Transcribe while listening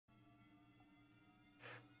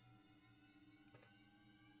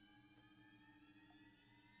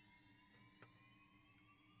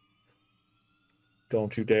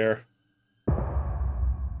Don't you dare.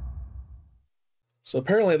 So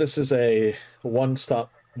apparently this is a one playthrough.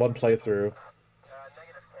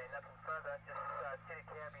 Negative K, nothing further. Just see the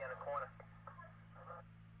cabbie in the corner.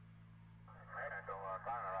 Alright, so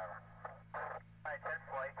time arrival. Alright, 10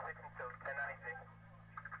 flight, 62, 1096.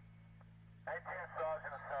 19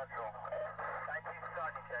 Sergeant Essential. 19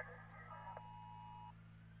 Sergeant check.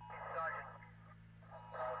 19 Sergeant.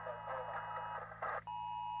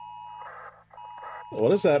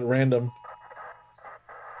 What is that random? 19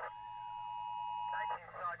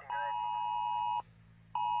 Sergeant, go ahead.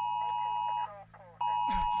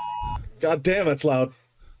 God damn, that's loud.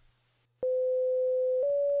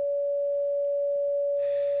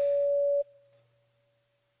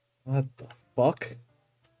 What the fuck?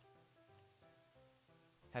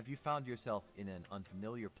 Have you found yourself in an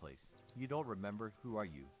unfamiliar place? You don't remember who are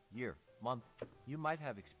you, year, month. You might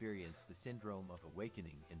have experienced the syndrome of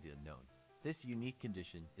awakening in the unknown. This unique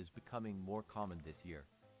condition is becoming more common this year.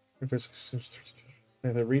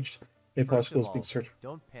 They reached a schools being searched.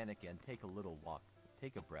 Don't panic and take a little walk.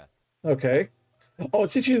 Take a breath. Okay. Oh,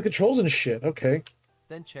 it's teaching you the controls and shit. Okay.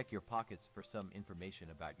 Then check your pockets for some information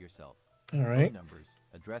about yourself. All right. Phone numbers,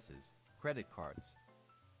 addresses, credit cards.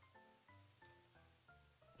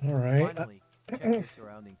 All right. Finally, check your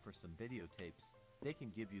surrounding for some videotapes. They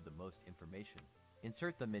can give you the most information.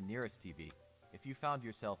 Insert them in nearest TV. If you found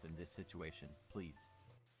yourself in this situation, please.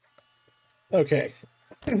 Okay.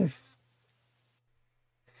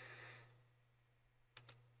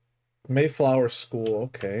 Mayflower School.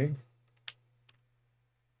 Okay.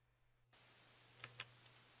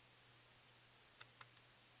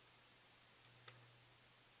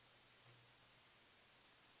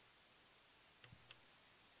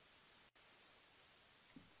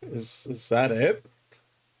 Is that it?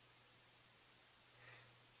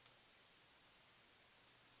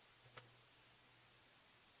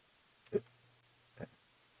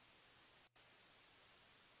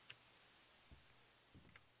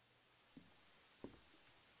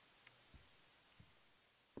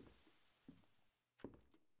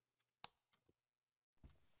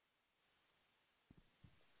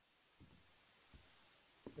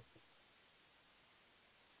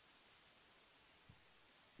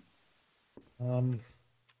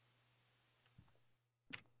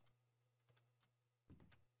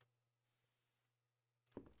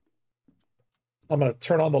 I'm gonna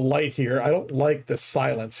turn on the light here. I don't like the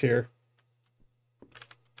silence here.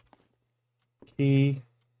 Key.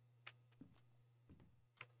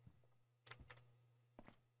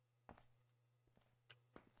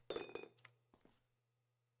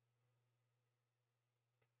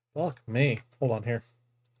 Fuck me. Hold on here.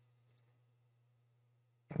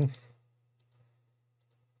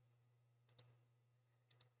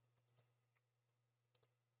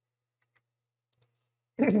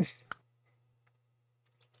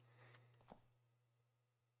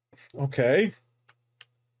 Okay.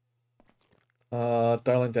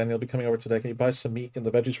 Darling Daniel will be coming over today. Can you buy some meat and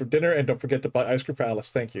the veggies for dinner? And don't forget to buy ice cream for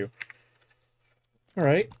Alice. Thank you. All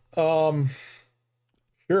right.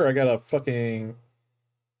 Sure, I got a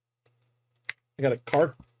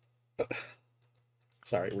card.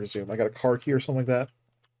 Sorry, resume. I got a car key or something like that.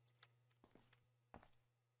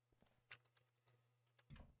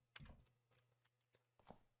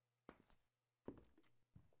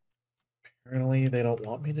 Apparently, they don't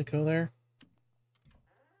want me to go there.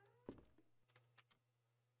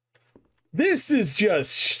 This is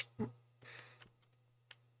just...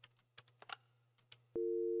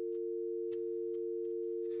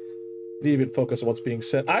 Didn't even focus on what's being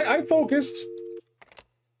said. I focused.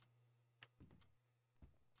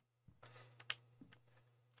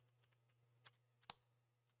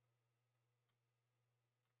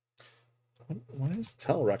 Why is the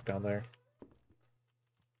Telereck down there?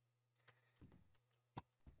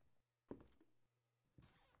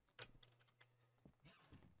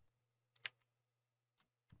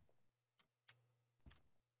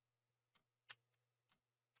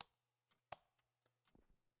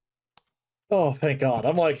 Oh, thank God.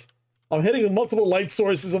 I'm hitting multiple light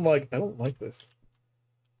sources. I'm like, I don't like this.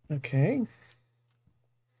 Okay.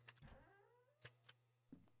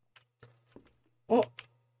 Oh.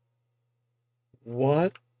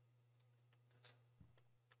 What?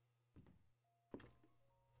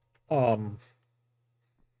 Um.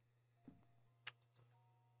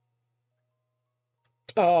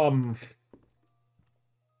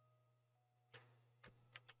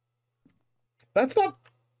 That's not...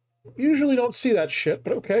 Usually don't see that shit,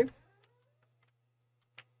 but okay.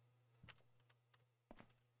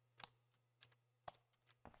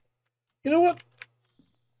 You know what?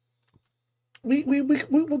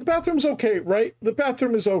 well, the bathroom's okay, right? The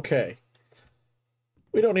bathroom is okay.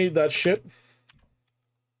 We don't need that shit.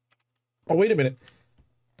 Oh, wait a minute.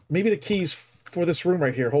 Maybe the keys for this room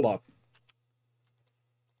right here. Hold on.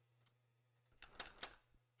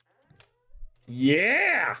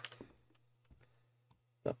 Yeah!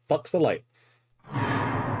 The fuck's the light?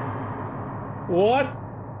 What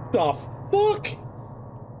the fuck?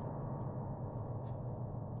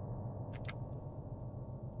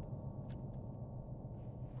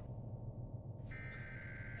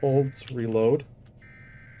 Hold to reload.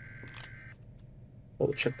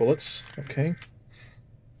 Hold to check bullets. Okay.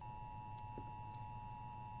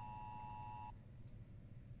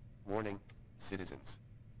 Warning, citizens.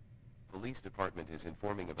 Police department is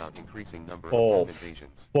informing about increasing number of Oh, home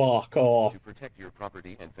invasions. fuck off. To protect your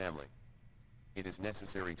property and family, it is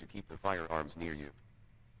necessary to keep the firearms near you.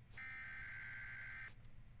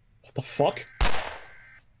 What the fuck?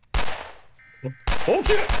 Oh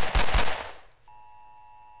shit!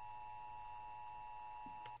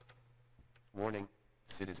 Warning,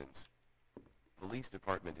 citizens. Police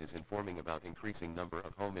department is informing about increasing number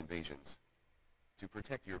of home invasions. To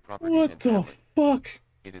protect your property What and the family, fuck?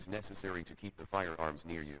 it is necessary to keep the firearms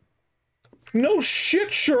near you. No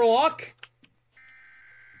shit, Sherlock!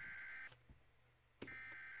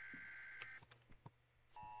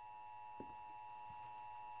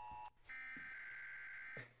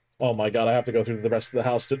 Oh my god, I have to go through the rest of the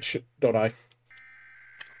house, don't I?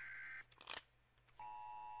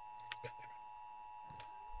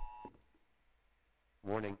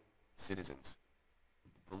 Warning, citizens.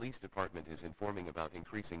 Police department is informing about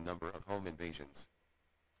increasing number of home invasions.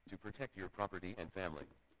 To protect your property and family,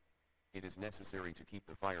 it is necessary to keep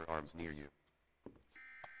the firearms near you.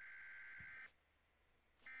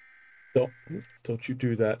 Don't you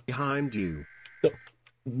do that. Behind you. No,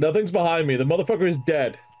 nothing's behind me. The motherfucker is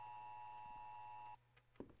dead.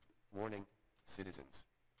 Warning, citizens.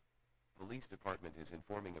 Police department is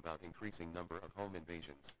informing about increasing number of home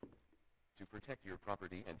invasions. To protect your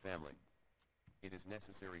property and family, it is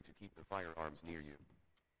necessary to keep the firearms near you.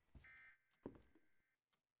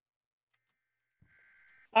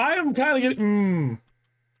 I am kind of getting...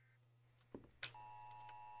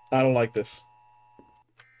 I don't like this.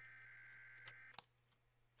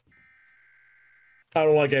 I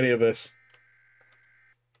don't like any of this.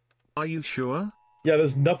 Are you sure? Yeah,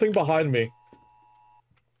 there's nothing behind me.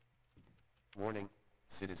 Warning,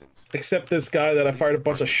 citizens. Except this guy that I fired a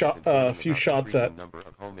bunch of few shots at. Number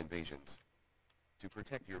of home invasions. To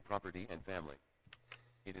protect your property and family,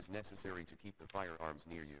 it is necessary to keep the firearms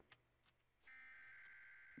near you.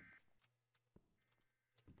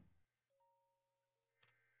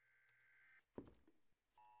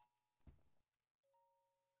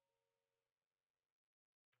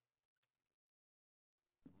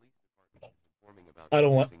 Police department is informing about I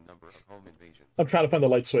don't want... increasing number of home invasions. I'm trying to find the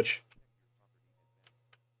light switch.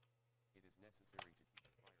 It is necessary to keep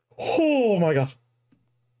the firearms. Oh my god.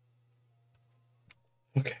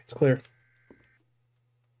 Okay, it's clear.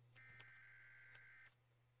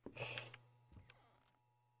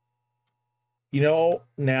 You know,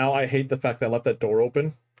 now I hate the fact that I left that door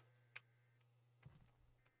open.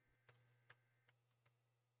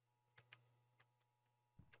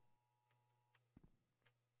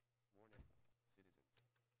 Warning, citizens.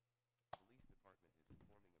 Police department is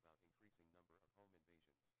informing about increasing number of home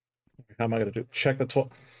invasions. How am I gonna do? Check the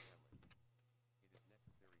toilet. It is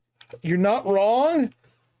necessary to You're not wrong.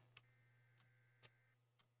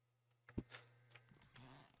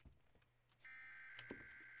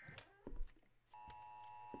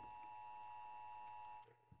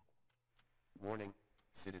 Warning,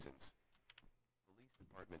 citizens. Police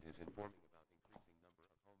department is informing about increasing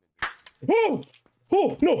number of home invasions. Whoa!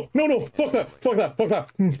 Oh no! No! No! Fuck that! Fuck that! Fuck that!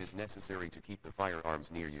 It is necessary to keep the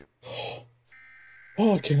firearms near you.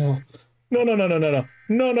 Fucking hell! No! No! No! No! No! No!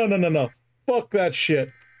 No! No! No! No! No! Fuck that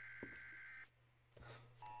shit!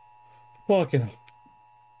 Fucking hell!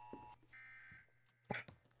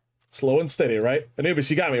 Slow and steady, right? Anubis,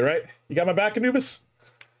 you got me, right? You got my back, Anubis?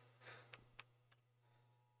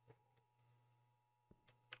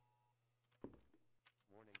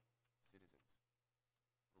 Warning, citizens.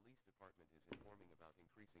 Police department is informing about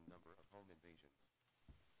increasing number of home invasions.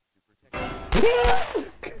 To protect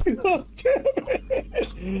Oh, damn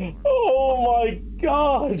it! Oh my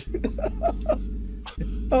god!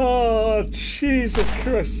 Oh, Jesus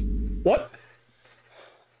Christ. What?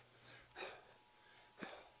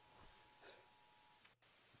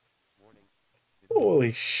 warning, citizens.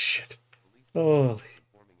 Holy shit. Police Holy. department is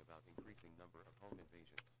informing about increasing number of home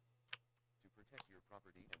invasions. To protect your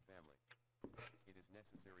property and family, it is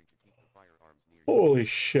necessary to keep the firearms near you. Holy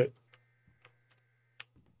shit.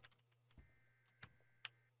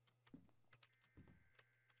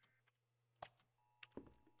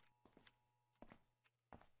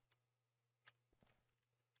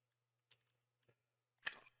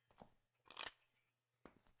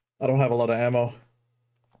 I don't have a lot of ammo.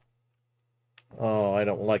 Oh, I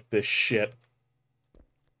don't like this shit.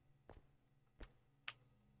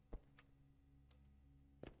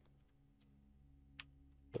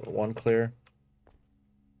 One clear.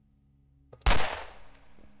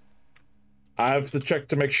 I have to check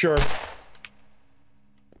to make sure.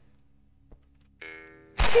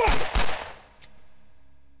 Fuck!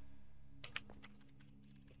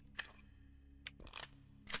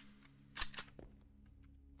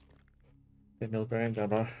 Milligram,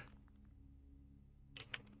 down.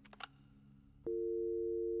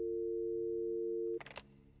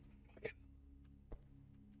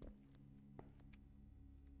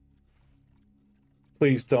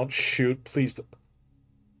 Please don't shoot. Please don't.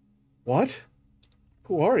 What?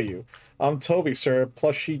 Who are you? I'm Toby, sir.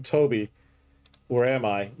 Plushy Toby. Where am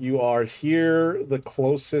I? You are here, the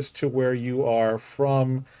closest to where you are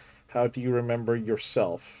from. How do you remember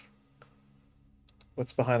yourself?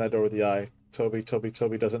 What's behind that door with the eye? Toby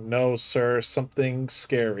doesn't know, sir. Something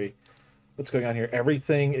scary. What's going on here?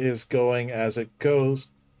 Everything is going as it goes.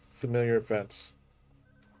 Familiar events.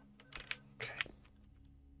 Okay.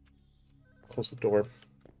 Close the door. Okay.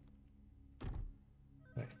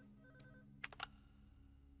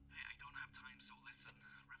 Hey, I don't have time, so listen.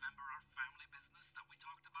 Remember our family business that we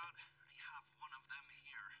talked about? I have one of them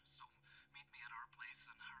here, so meet me at our place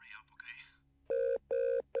and hurry up, okay?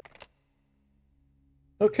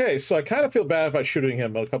 Okay, so I kind of feel bad about shooting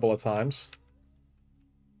him a couple of times.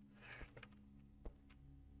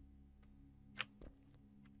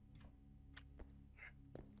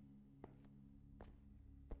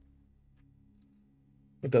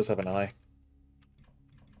 It does have an eye.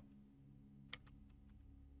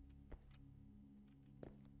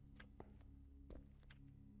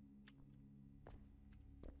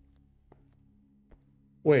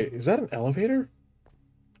 Wait, is that an elevator?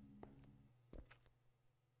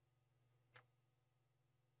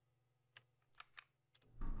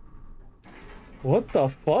 What the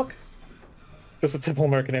fuck? This is a typical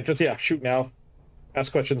American entrance. Yeah, shoot now.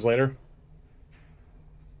 Ask questions later.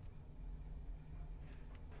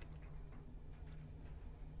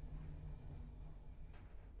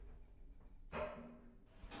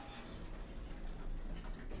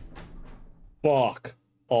 Fuck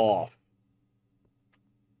off.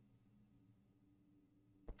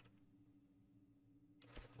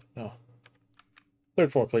 No.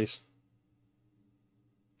 Third floor, please.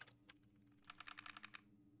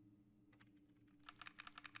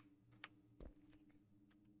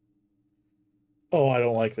 Oh, I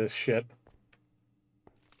don't like this shit.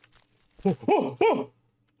 Oh, oh, oh,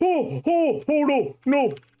 oh, oh, oh, no,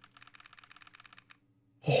 no.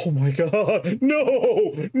 Oh my god,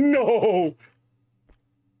 no, no.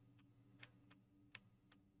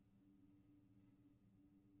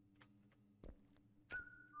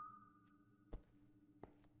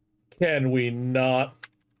 Can we not?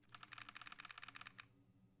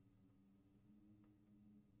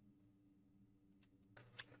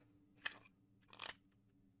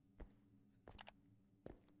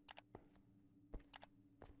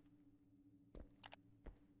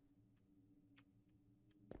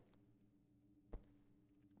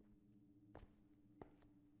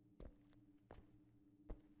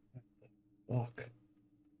 Fuck.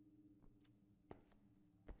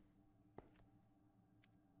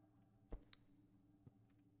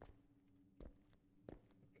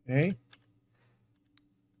 Okay.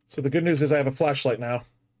 So the good news is I have a flashlight now.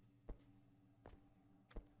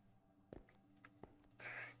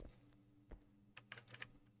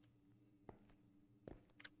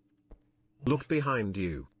 Look behind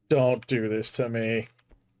you. Don't do this to me.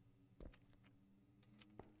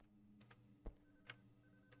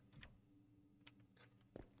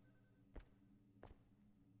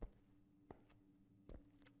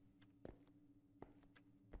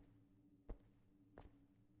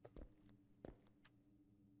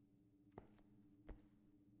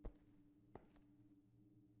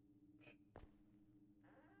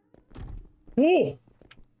 Whoa!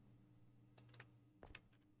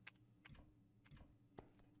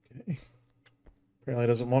 Okay. Apparently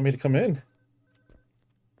doesn't want me to come in.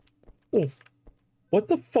 Oh. What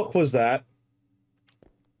the fuck was that?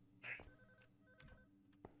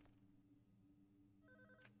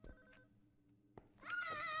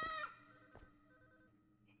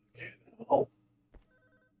 Oh.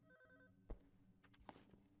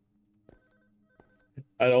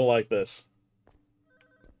 I don't like this.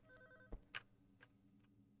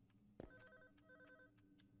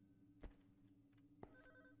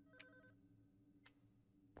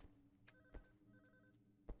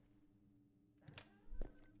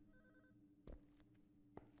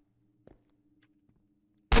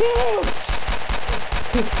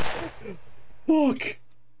 Fuck.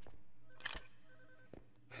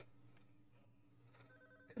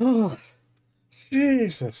 God.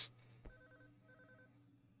 Jesus.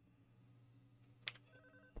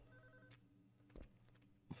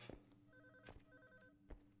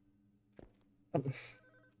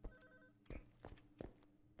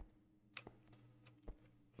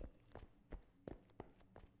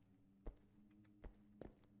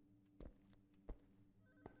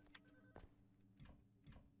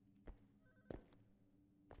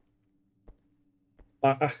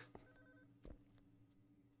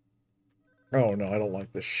 Oh no, I don't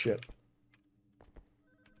like this shit.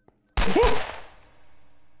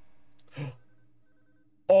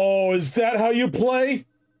 Oh, is that how you play?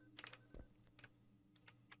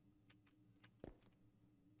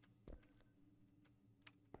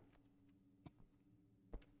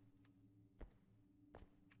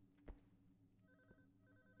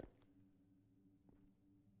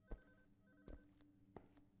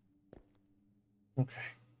 Okay.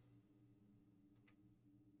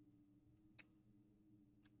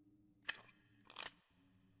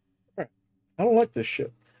 All right. I don't like this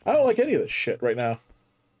shit. I don't like any of this shit right now.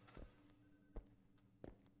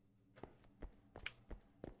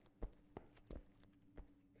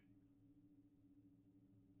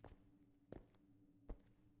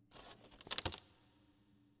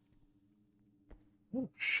 Oh,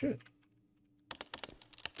 shit.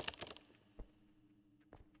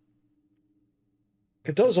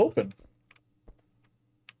 It does open.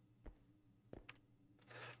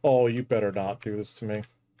 Oh, you better not do this to me.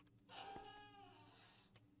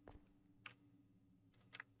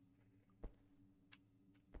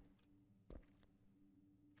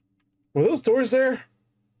 Were those doors there?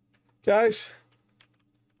 Guys?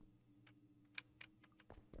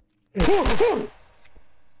 Fuck.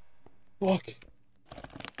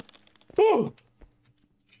 Oh!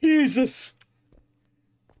 Jesus!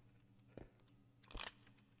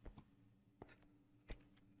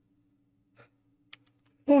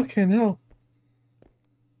 Fucking hell.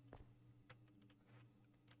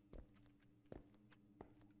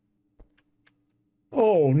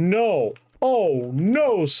 Oh no! Oh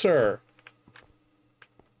no, sir!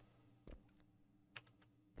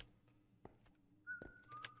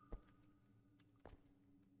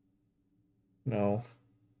 No.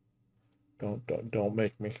 Don't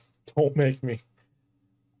make me. Don't make me.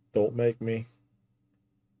 Don't make me.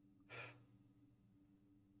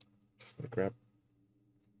 Just gonna grab.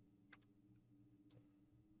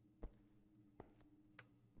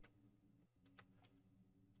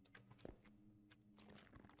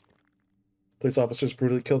 Police officers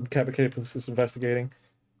brutally killed and decapitated. Police is investigating.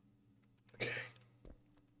 Okay.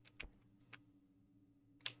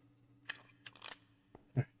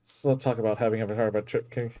 Alright, so let's talk about having a heart about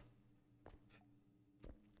Trip King.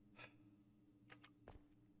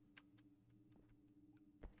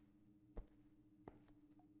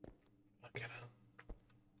 Okay.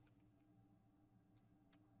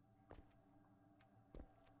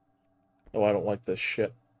 Oh, I don't like this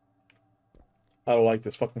shit. I don't like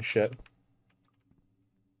this fucking shit.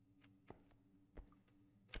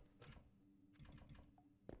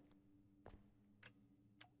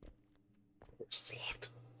 It's locked.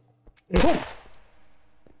 Oh!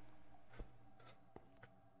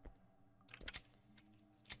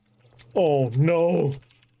 Oh no!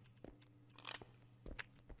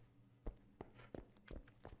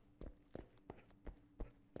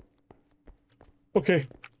 Okay.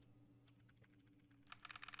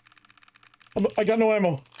 I got no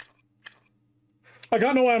ammo. I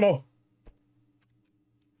got no ammo.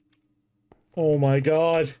 Oh my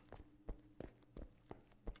god.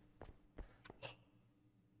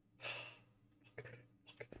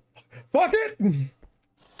 Fuck it!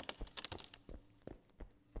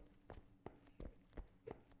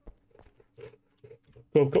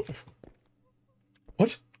 Go, go.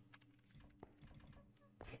 What?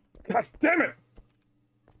 God damn it!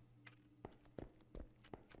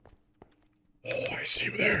 Oh, I see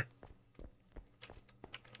you there.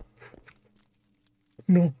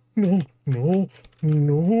 No, no, no,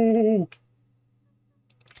 no.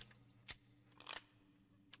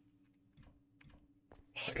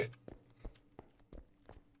 Fuck.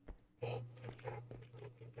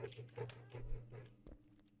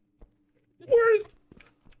 Where's...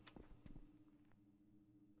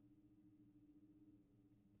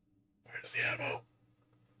 Where's the ammo?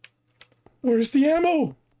 Where's the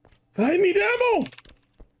ammo? I need ammo!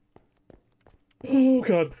 Oh,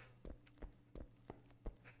 God.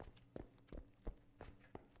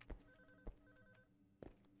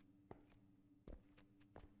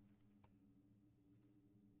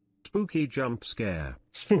 Spooky jump scare.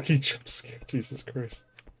 Spooky jump scare. Jesus Christ.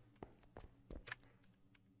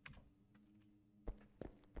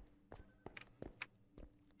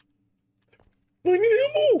 I need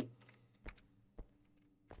ammo!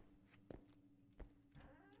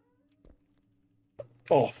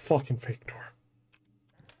 Oh, fucking fake door.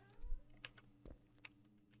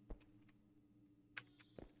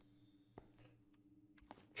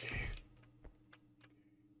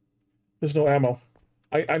 There's no ammo.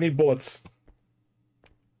 I need bullets.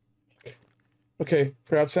 Okay,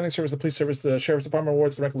 for outstanding service, the police service, the sheriff's department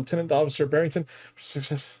awards the rank of Lieutenant Officer Barrington for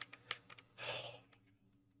success.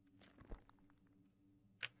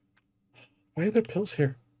 Why are there pills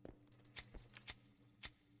here?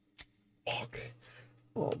 Fuck.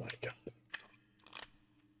 Oh my god.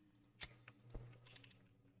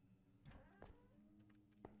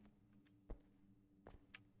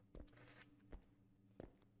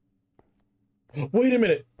 Wait a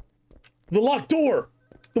minute! The locked door!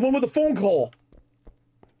 The one with the phone call!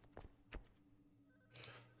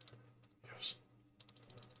 Yes.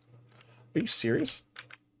 Are you serious?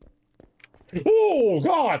 Oh,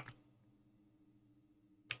 God!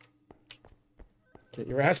 Get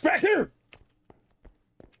your ass back here!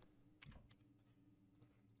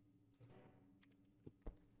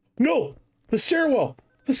 No! The stairwell!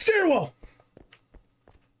 The stairwell!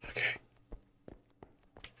 Okay.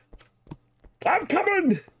 I'm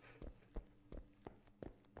coming!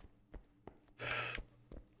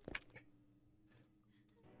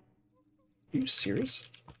 Are you serious?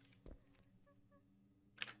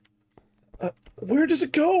 Where does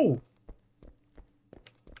it go?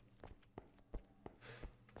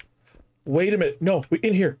 Wait a minute. No,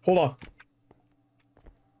 in here. Hold on.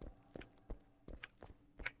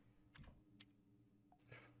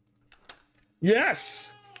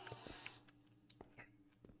 Yes!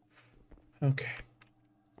 Okay.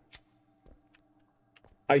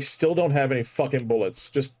 I still don't have any fucking bullets.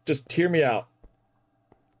 Just hear me out.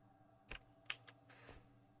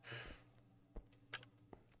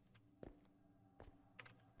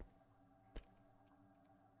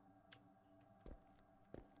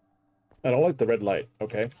 I don't like the red light,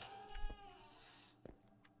 okay?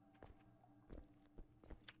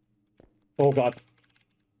 Oh god.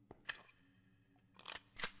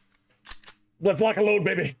 Let's lock and load,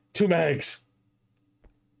 baby! 2 mags.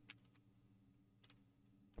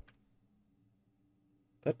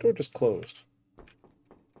 That door just closed.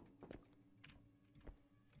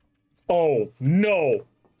 Oh, no!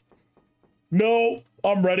 No!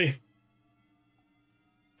 I'm ready.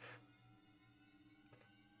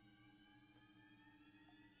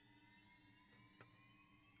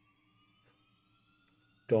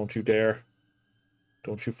 Don't you dare.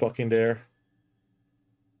 Don't you fucking dare.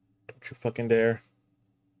 Don't you fucking dare.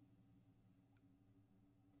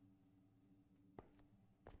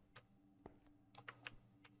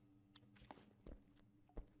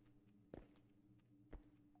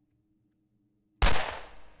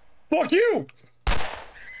 Fuck you!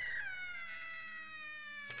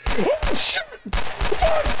 Oh, shit!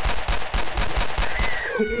 Fuck!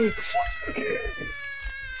 Fuck!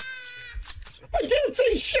 I can't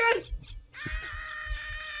say shit!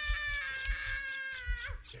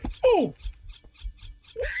 Oh!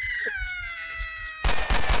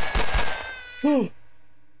 Oh.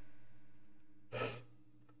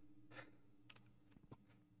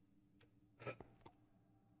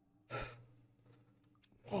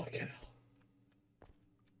 Fucking hell.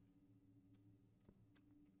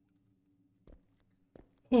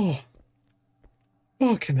 Oh.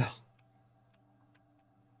 Fucking hell.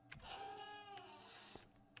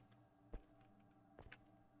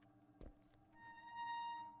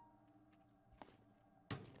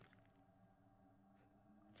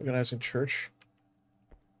 Organizing church.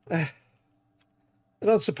 I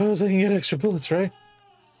don't suppose I can get extra bullets, right?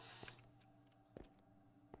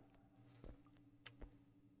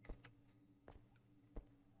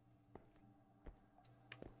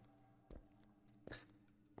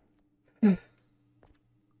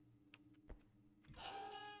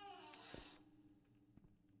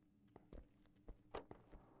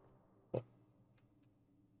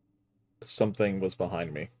 Something was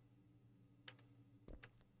behind me.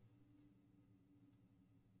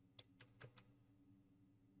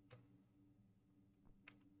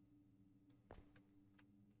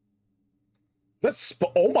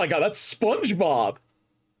 Oh my god, that's SpongeBob!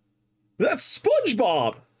 That's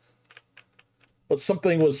SpongeBob! But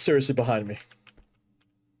something was seriously behind me.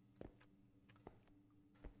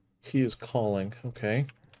 He is calling, okay.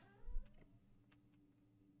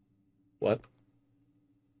 What?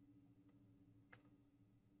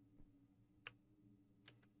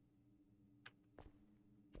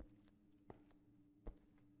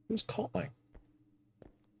 Who's calling?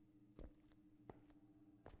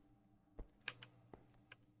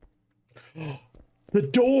 The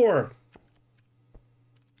door!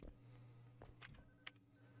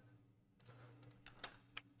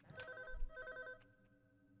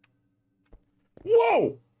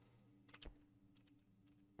 Whoa!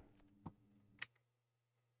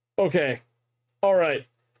 Okay. All right.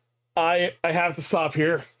 I have to stop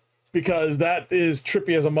here because that is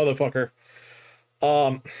trippy as a motherfucker.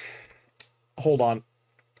 Hold on.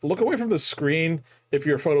 Look away from the screen if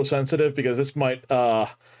you're photosensitive because this might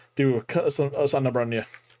do a sun number on you.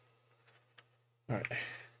 All right.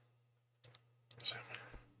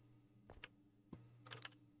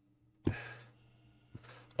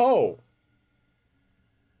 Oh.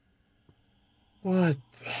 What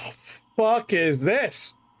the fuck is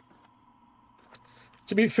this?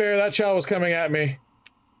 To be fair, that child was coming at me.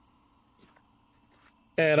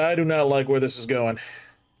 And I do not like where this is going.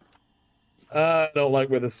 I don't like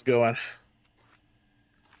where this is going.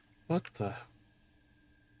 What the?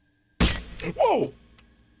 Whoa!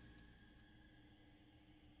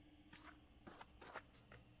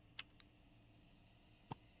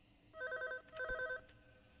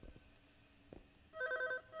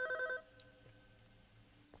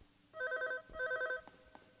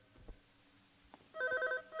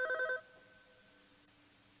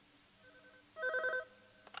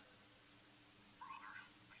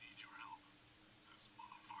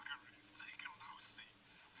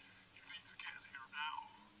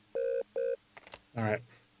 Alright.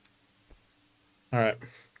 Alright.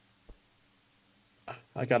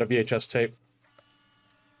 I got a VHS tape.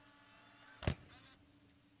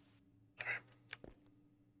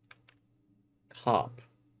 Cop.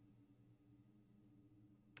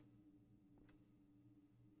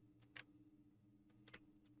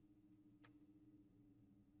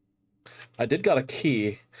 I did got a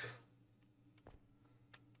key.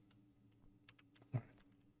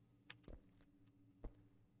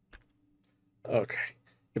 Okay.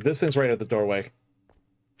 If this thing's right at the doorway.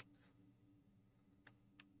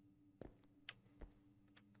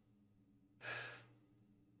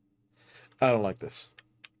 I don't like this.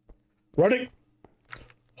 Running!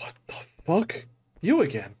 What the fuck? You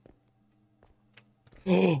again?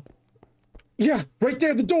 Oh! Yeah, right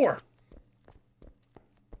there at the door!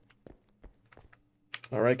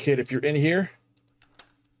 Alright, kid, if you're in here...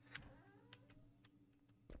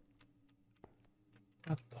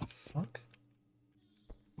 What the fuck?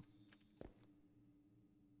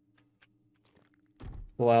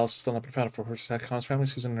 Well, Alice is still not been found for her attack. Con's family,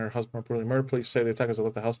 Susan and her husband were brutally murdered. Police say the attackers have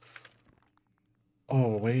left the house.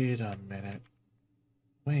 Oh, wait a minute.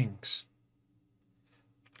 Wings.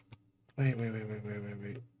 Wait.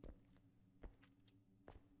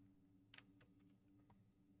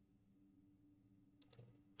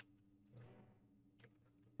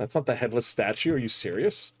 That's not the headless statue? Are you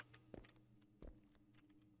serious?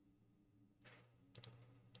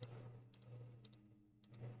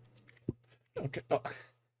 Okay. Oh.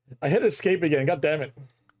 I hit escape again. God damn it.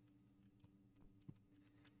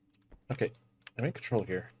 Okay. I'm in control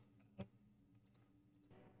here.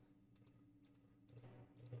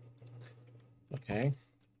 Okay.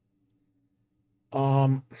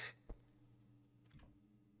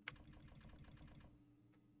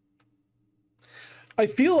 I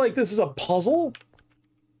feel like this is a puzzle.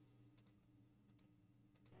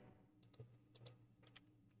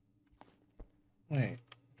 Wait,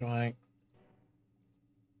 do I...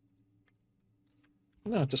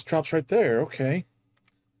 No, it just drops right there. Okay.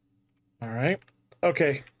 All right.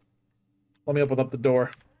 Okay. Let me open up the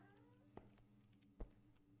door.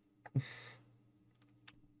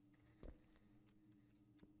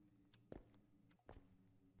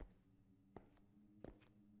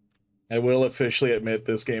 I will officially admit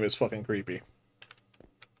this game is fucking creepy.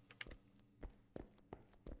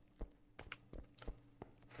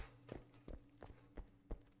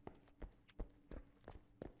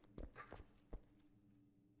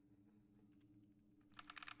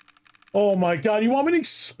 Oh my god, you want me to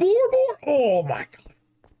explore more? Oh my god.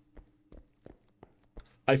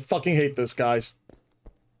 I fucking hate this, guys.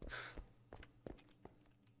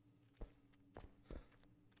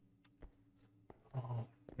 Oh,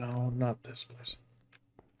 no, not this place.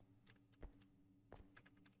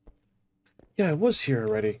 Yeah, I was here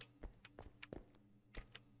already.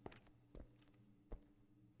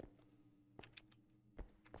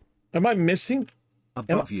 Am I missing?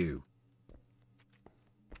 Above you.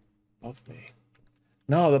 Above me.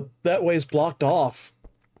 No, that way is blocked off.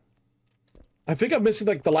 I think I'm missing,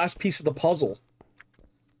 like, the last piece of the puzzle.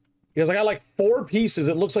 Because I got, like, 4 pieces.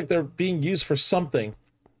 It looks like they're being used for something.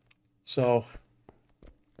 So...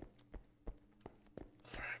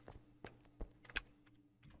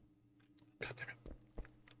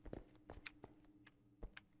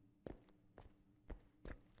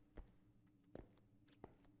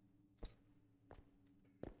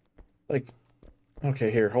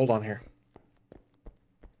 Okay, here, hold on here.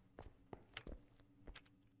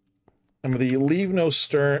 I'm the leave no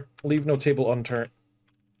table unturned.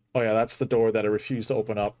 Oh yeah, that's the door that I refuse to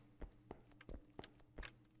open up.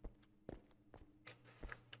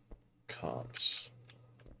 Cops.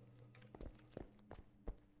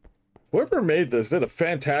 Whoever made this did a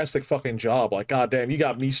fantastic fucking job. Like, goddamn, you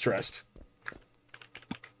got me stressed.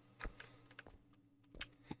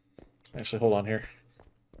 Actually, hold on here.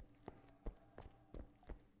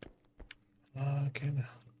 Okay, now.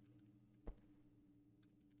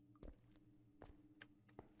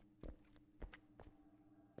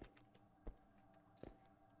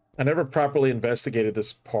 I never properly investigated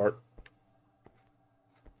this part.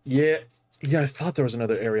 Yeah, I thought there was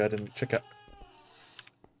another area I didn't check out.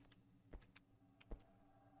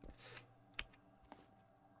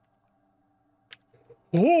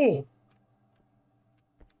 Oh!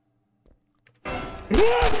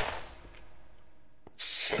 Ah!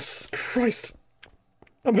 Jesus Christ.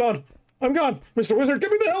 I'm gone. I'm gone. Mr. Wizard,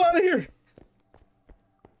 get me the hell out of here!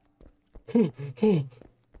 Oh.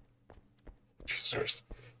 Jesus.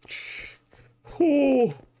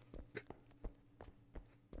 Oh.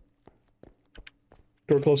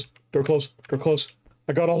 Door closed. Door closed. Door closed.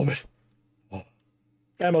 I got all of it. Oh.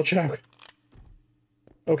 Ammo chow.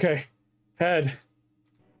 Okay. Head.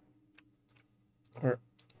 Or...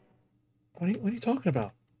 What are you talking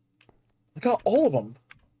about? I got all of them.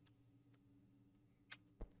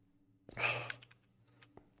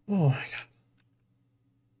 Oh my god.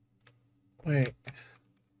 Wait.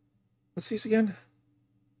 What's these again?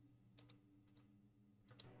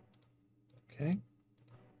 Okay.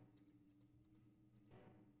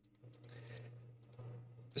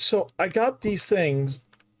 So, I got these things.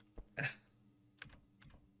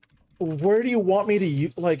 Where do you want me to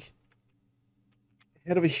use, like...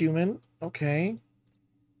 Head of a human? Okay. I'm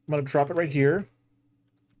gonna drop it right here.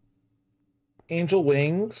 Angel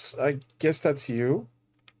wings. I guess that's you.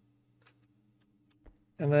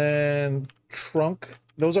 And then... Trunk.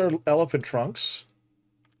 Those are elephant trunks.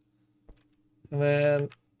 And then...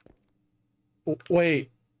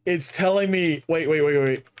 Wait. It's telling me... Wait.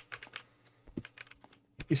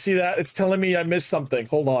 You see that? It's telling me I missed something.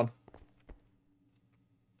 Hold on.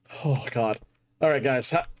 Oh, God. Alright,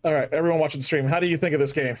 guys. Alright, everyone watching the stream. How do you think of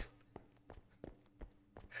this game?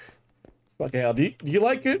 Fucking hell. Do you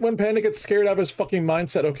like it when Panda gets scared out of his fucking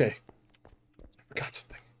mindset? Okay. I forgot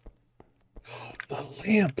something. Oh, the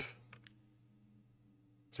lamp.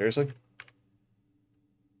 Seriously?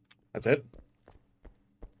 That's it?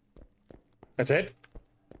 That's it?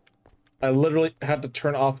 I literally had to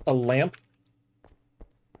turn off a lamp?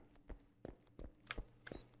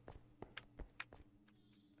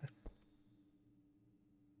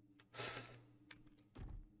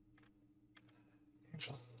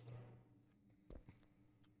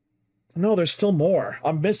 No, there's still more.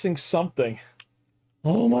 I'm missing something.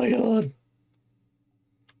 Oh my god.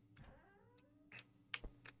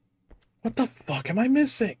 What the fuck am I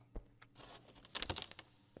missing?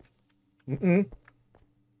 Mm-mm.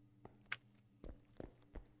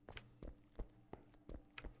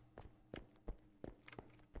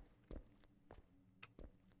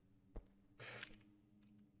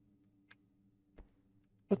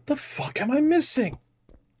 What the fuck am I missing?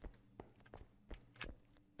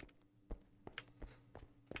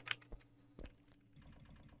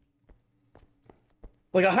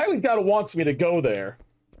 Like, I highly doubt it wants me to go there.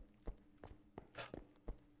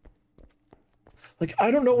 Like,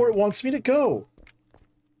 I don't know where it wants me to go.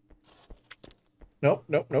 Nope.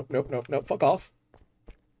 Fuck off.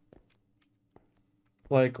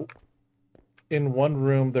 Like, in one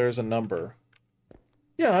room, there's a number.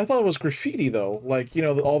 Yeah, I thought it was graffiti, though. Like, you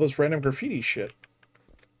know, all this random graffiti shit.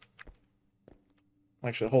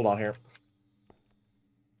 Actually, hold on here.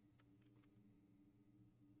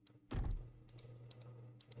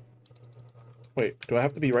 Wait, do I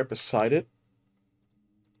have to be right beside it?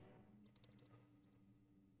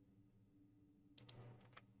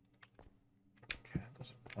 Okay, that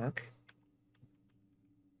doesn't work.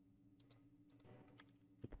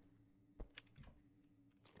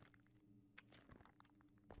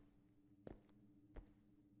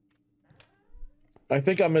 I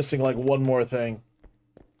think I'm missing, like, one more thing.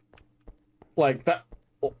 Like, that...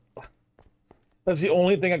 That's the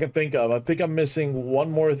only thing I can think of. I think I'm missing one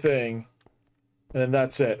more thing. And then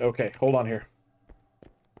that's it. Okay, hold on here.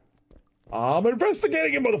 I'm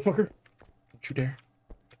investigating it, motherfucker! Don't you dare.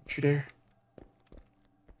 Don't you dare.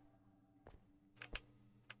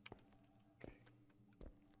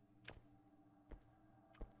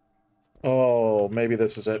 Oh, maybe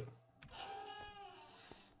this is it.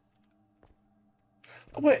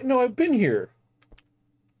 Oh, wait, no, I've been here.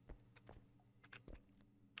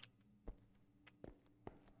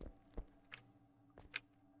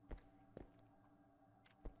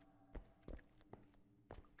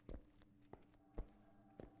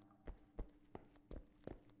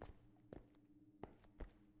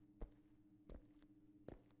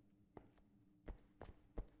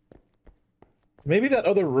 Maybe that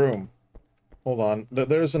other room. Hold on.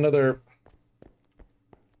 There's another...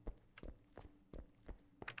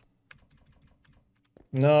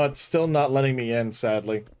 No, it's still not letting me in,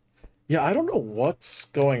 sadly. Yeah, I don't know what's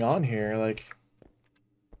going on here, like...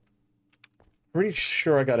 Pretty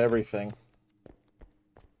sure I got everything.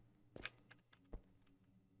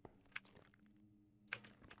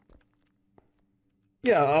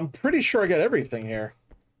 Yeah, I'm pretty sure I got everything here.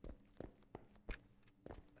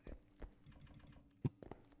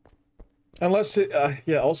 Unless it,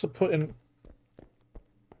 yeah, also put in...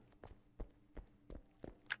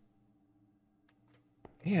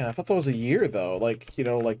 Yeah, I thought that was a year, though. Like, you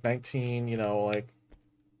know, like 19, you know, like...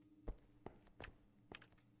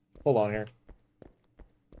 Hold on here.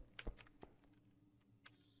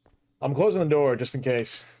 I'm closing the door, just in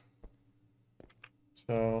case.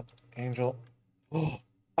 So, Angel... Oh,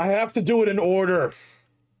 I have to do it in order!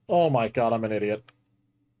 Oh my god, I'm an idiot.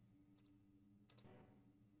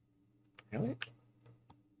 Really?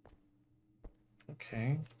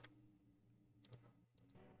 Okay.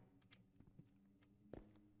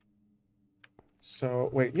 So,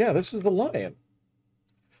 wait, yeah, this is the lion.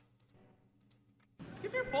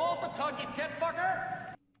 Give your balls a tug, you tit fucker!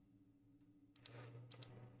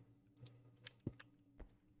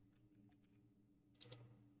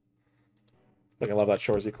 Like, I love that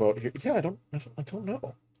Shorzy quote here. Yeah, I don't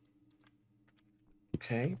know.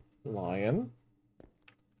 Okay, lion.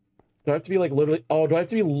 Do I have to be, like, literally... Oh, do I have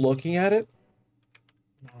to be looking at it?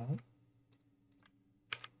 No.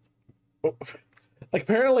 Oh. Like,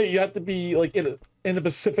 apparently you have to be, like, in a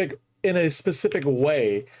specific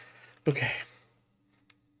way. Okay.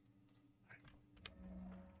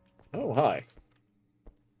 Oh, hi.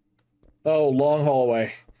 Oh, long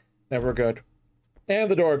hallway. Never good. And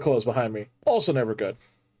the door closed behind me. Also never good.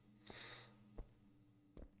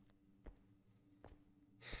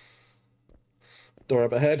 Door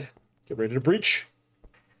up ahead. Get ready to breach.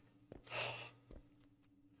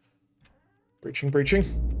 Breaching, breaching.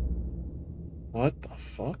 What the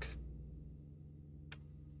fuck?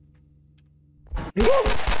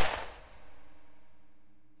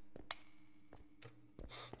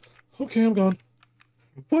 Okay, I'm gone.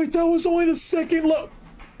 Wait, that was only the second look.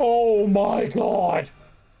 Oh my god.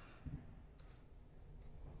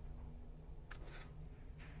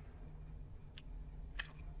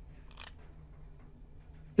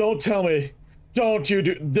 Don't tell me. Don't you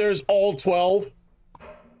do... There's all 12?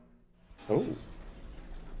 Oh.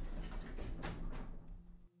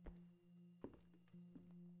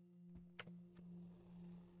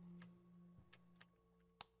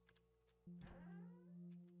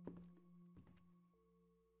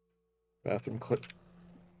 Bathroom clear.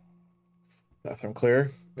 Bathroom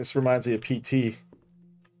clear. This reminds me of PT.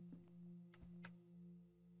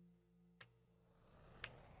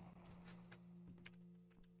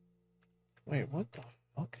 Wait, what the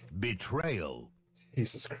fuck? Betrayal.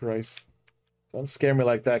 Jesus Christ. Don't scare me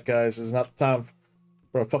like that, guys. This is not the time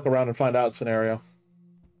for a fuck around and find out scenario.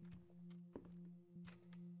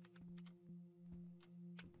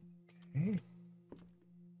 Okay.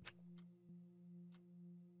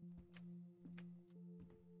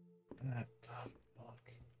 What the fuck?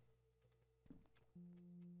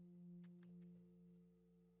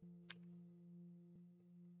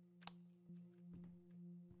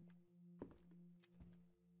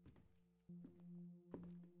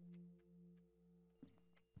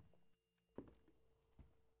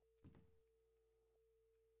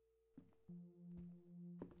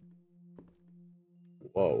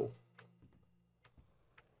 Whoa.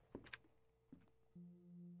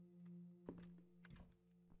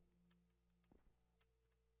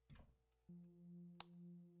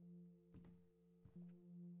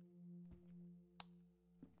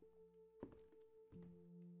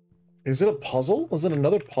 Is it a puzzle? Was it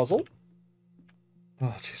another puzzle?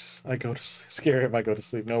 Oh, Jesus. I go to scare him. I go to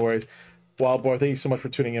sleep. No worries. Wild boy, thank you so much for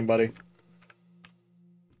tuning in, buddy.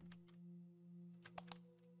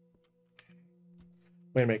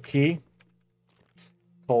 Wait a minute. Key?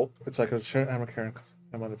 Colt. It's like a I'm a Karen.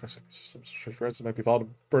 I'm on the first system. It might be followed.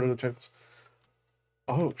 Bird of the checklist.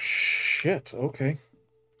 Oh, shit. Okay.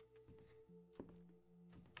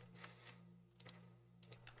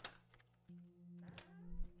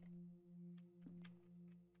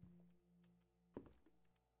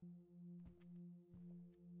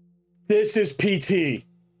 This is PT.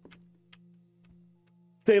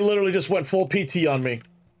 They literally just went full PT on me.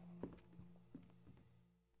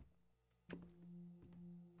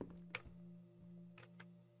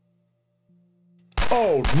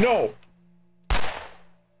 Oh, no!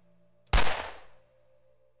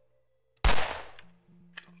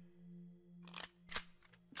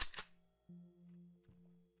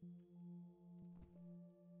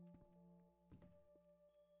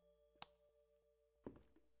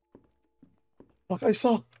 Fuck, I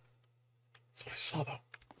saw. That's what I saw, though.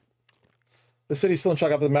 The city's still in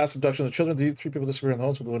shock after the mass abduction of the children. These 3 people disappeared in the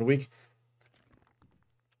homes within a week.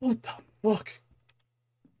 What the fuck?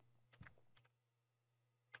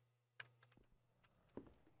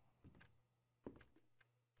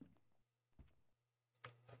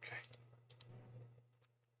 Okay.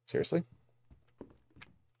 Seriously?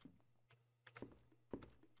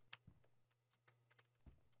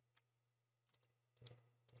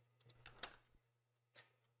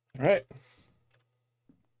 All right.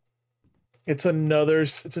 It's another,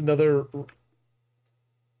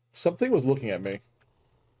 something was looking at me.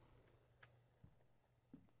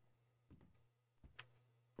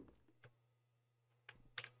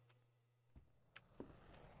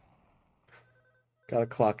 Gotta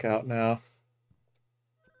clock out now.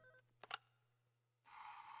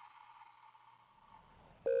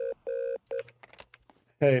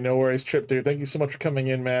 Hey, no worries, Trip Dude. Thank you so much for coming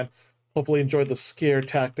in, man. Hopefully you enjoyed the scare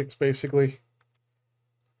tactics, basically.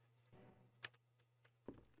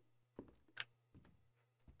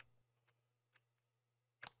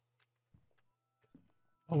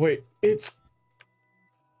 Oh, wait.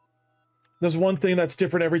 There's one thing that's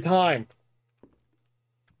different every time.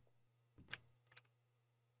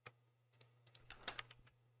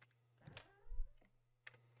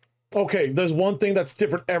 Okay, there's one thing that's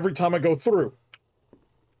different every time I go through.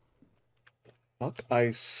 Fuck, I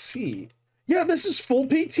see. Yeah, this is full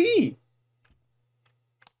PT.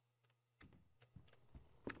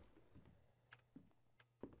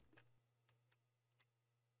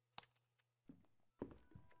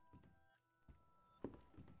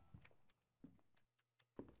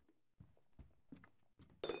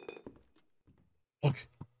 Look.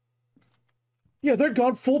 Yeah, they're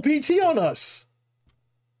gone full PT on us.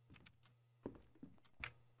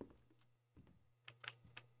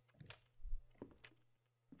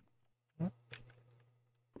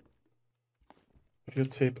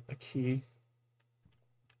 Videotape a key.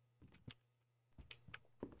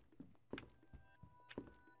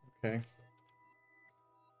 Okay.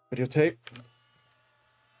 Videotape.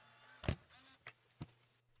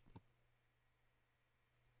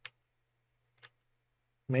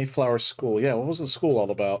 Mayflower School. Yeah, what was the school all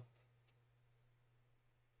about?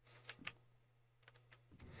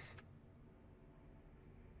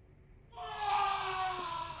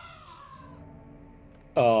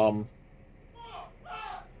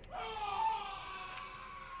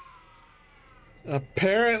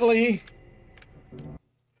 Apparently,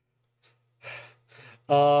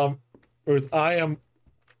 Ruth, I'm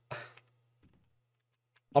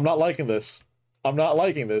not liking this. I'm not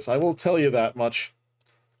liking this. I will tell you that much.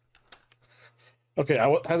 Okay,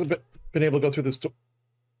 hasn't been able to go through this.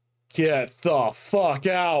 Get the fuck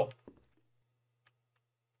out!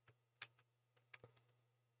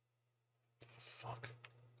 Fuck.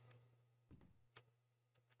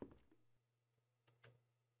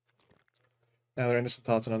 Now their innocent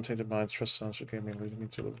thoughts and untainted minds trust sounds should game leading me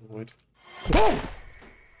to avoid. Oh!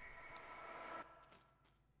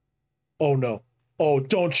 Oh no. Oh,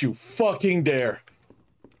 don't you fucking dare.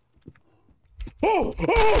 Oh!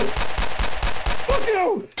 Oh! Fuck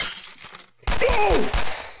you! No!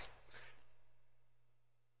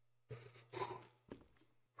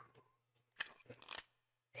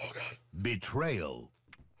 Oh god. Betrayal.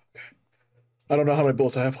 I don't know how many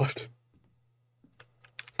bullets I have left.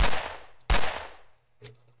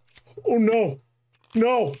 Oh no!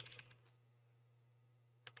 No!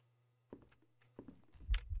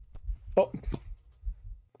 Oh. Of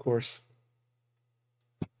course.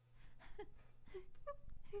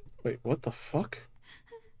 Wait, what the fuck?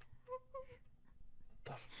 What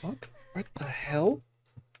the fuck? What the hell?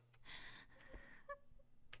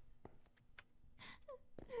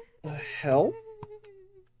 The hell?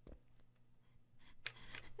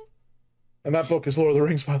 And that book is Lord of the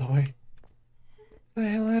Rings, by the way. What the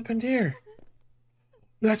hell happened here?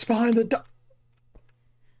 That's behind the door.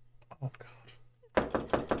 Oh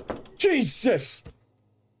god. Jesus!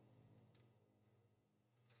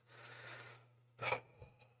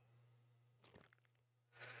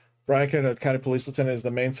 Brian Kennedy, a county police lieutenant, is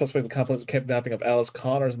the main suspect in the complex kidnapping of Alice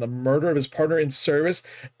Connors and the murder of his partner in service.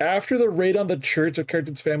 After the raid on the church of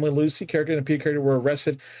Carrington's family, Lucy, Carrington, and Peter Carrington were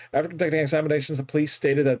arrested. After conducting examinations, the police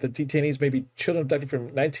stated that the detainees may be children abducted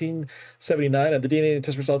from 1979, and the DNA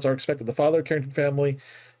test results are expected. The father of Carrington family,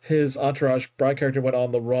 his entourage, Brian Carrington, went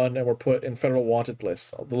on the run and were put in federal wanted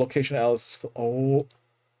list. The location of Alice... Oh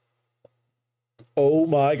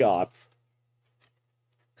my god.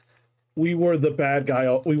 We were the bad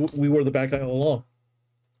guy. We were the bad guy all along.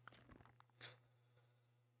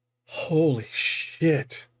 Holy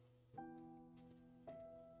shit.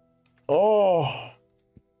 Oh.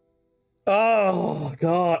 Oh,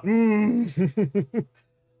 God. I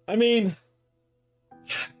mean,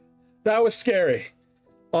 that was scary.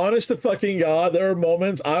 Honest to fucking God, there were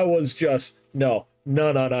moments I was just, no.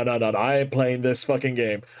 I ain't playing this fucking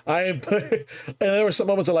game. I ain't play. And there were some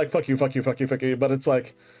moments of like, fuck you. But it's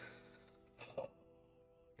like,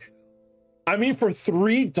 I mean, for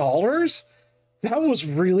 $3, that was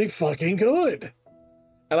really fucking good.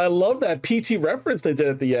 And I love that PT reference they did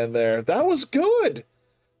at the end there. That was good.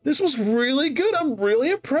 This was really good. I'm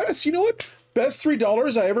really impressed. You know what? Best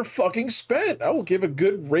 $3 I ever fucking spent. I will give a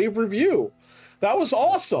good rave review. That was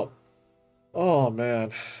awesome. Oh,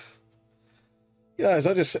 man. Guys,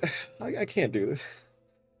 I can't do this.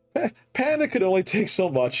 Panda could only take so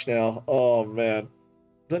much now. Oh, man.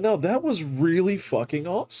 But no, that was really fucking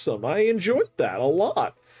awesome. I enjoyed that a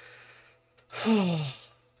lot. Oh,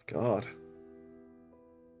 God.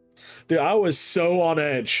 Dude, I was so on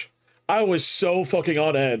edge. I was so fucking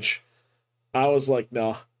on edge. I was like,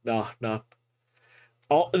 nah.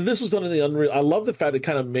 This was done in the Unreal. I love the fact it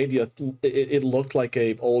kind of made you, it looked like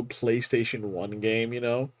a old PlayStation 1 game, you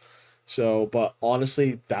know? So, but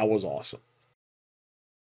honestly, that was awesome.